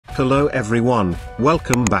Hello everyone,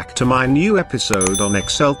 welcome back to my new episode on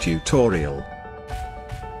Excel tutorial.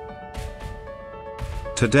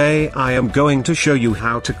 Today I am going to show you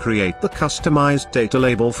how to create the customized data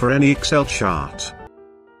label for any Excel chart.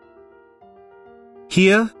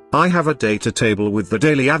 Here, I have a data table with the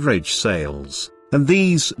daily average sales, and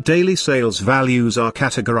these daily sales values are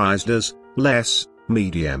categorized as less,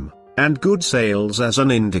 medium, and good sales as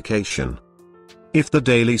an indication. If the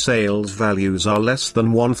daily sales values are less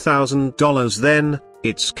than $1,000, then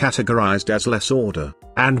it's categorized as less order,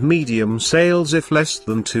 and medium sales if less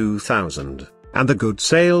than $2,000, and the good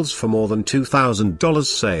sales for more than $2,000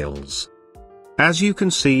 sales. As you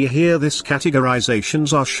can see here, this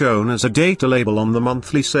categorizations are shown as a data label on the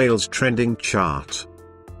monthly sales trending chart.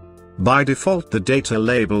 By default, the data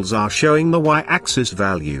labels are showing the y-axis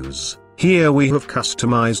values. Here we have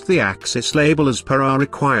customized the axis label as per our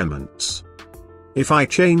requirements. If I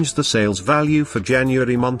change the sales value for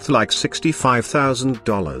January month like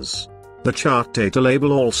 $65,000, the chart data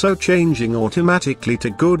label also changing automatically to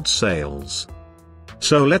good sales.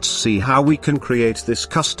 So let's see how we can create this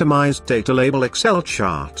customized data label Excel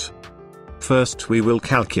chart. First we will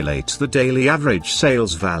calculate the daily average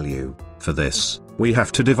sales value. For this, we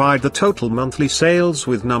have to divide the total monthly sales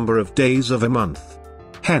with number of days of a month.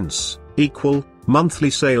 Hence, equal, monthly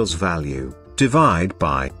sales value, divide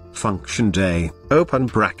by function day, open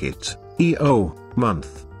bracket, EO,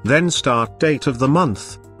 month, then start date of the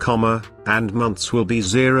month, comma, and months will be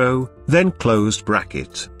 0, then closed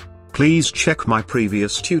bracket. Please check my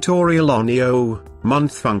previous tutorial on EO,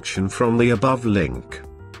 month function from the above link.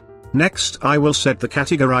 Next I will set the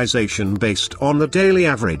categorization based on the daily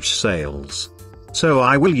average sales. So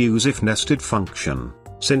I will use if nested function,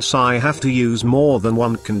 since I have to use more than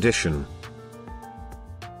one condition.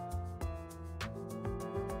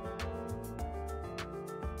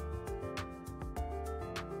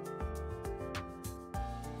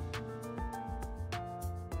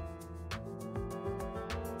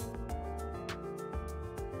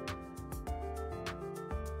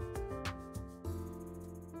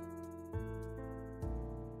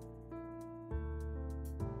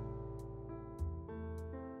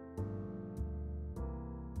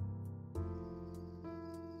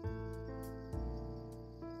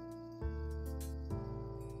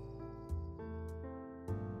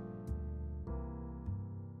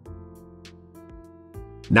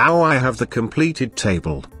 Now I have the completed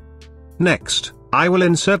table. Next, I will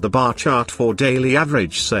insert the bar chart for daily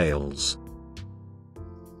average sales.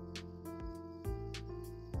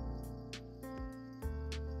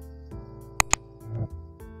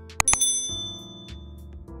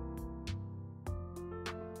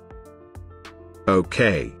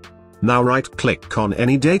 OK. Now right-click on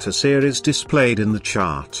any data series displayed in the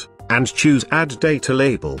chart, and choose Add Data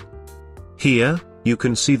Label. Here, you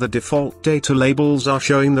can see the default data labels are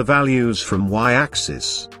showing the values from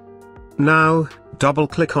y-axis. Now,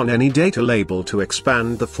 double-click on any data label to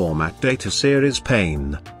expand the Format Data Series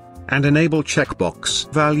pane. And enable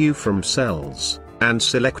checkbox Value from Cells, and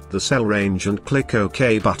select the cell range and click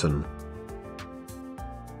OK button.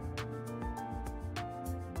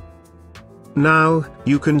 Now,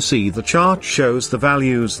 you can see the chart shows the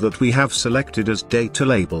values that we have selected as data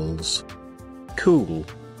labels. Cool.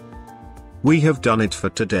 We have done it for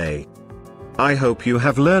today. I hope you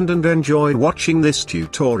have learned and enjoyed watching this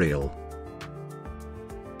tutorial.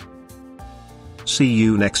 See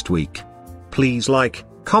you next week. Please like,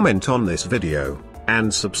 comment on this video,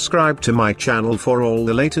 and subscribe to my channel for all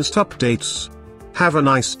the latest updates. Have a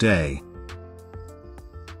nice day.